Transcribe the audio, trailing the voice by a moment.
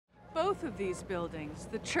Both of these buildings,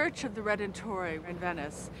 the Church of the Redentore in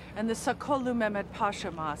Venice and the Sokullu Mehmet Pasha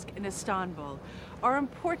Mosque in Istanbul, are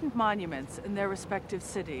important monuments in their respective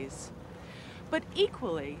cities. But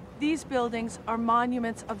equally, these buildings are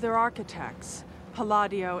monuments of their architects,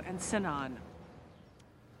 Palladio and Sinan.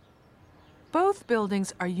 Both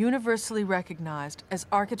buildings are universally recognized as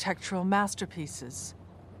architectural masterpieces.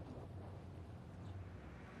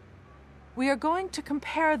 We are going to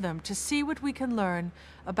compare them to see what we can learn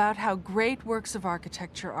about how great works of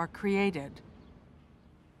architecture are created.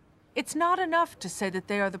 It's not enough to say that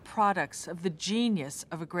they are the products of the genius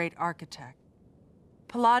of a great architect.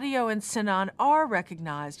 Palladio and Sinan are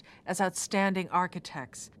recognized as outstanding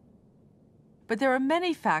architects, but there are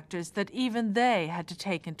many factors that even they had to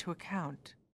take into account.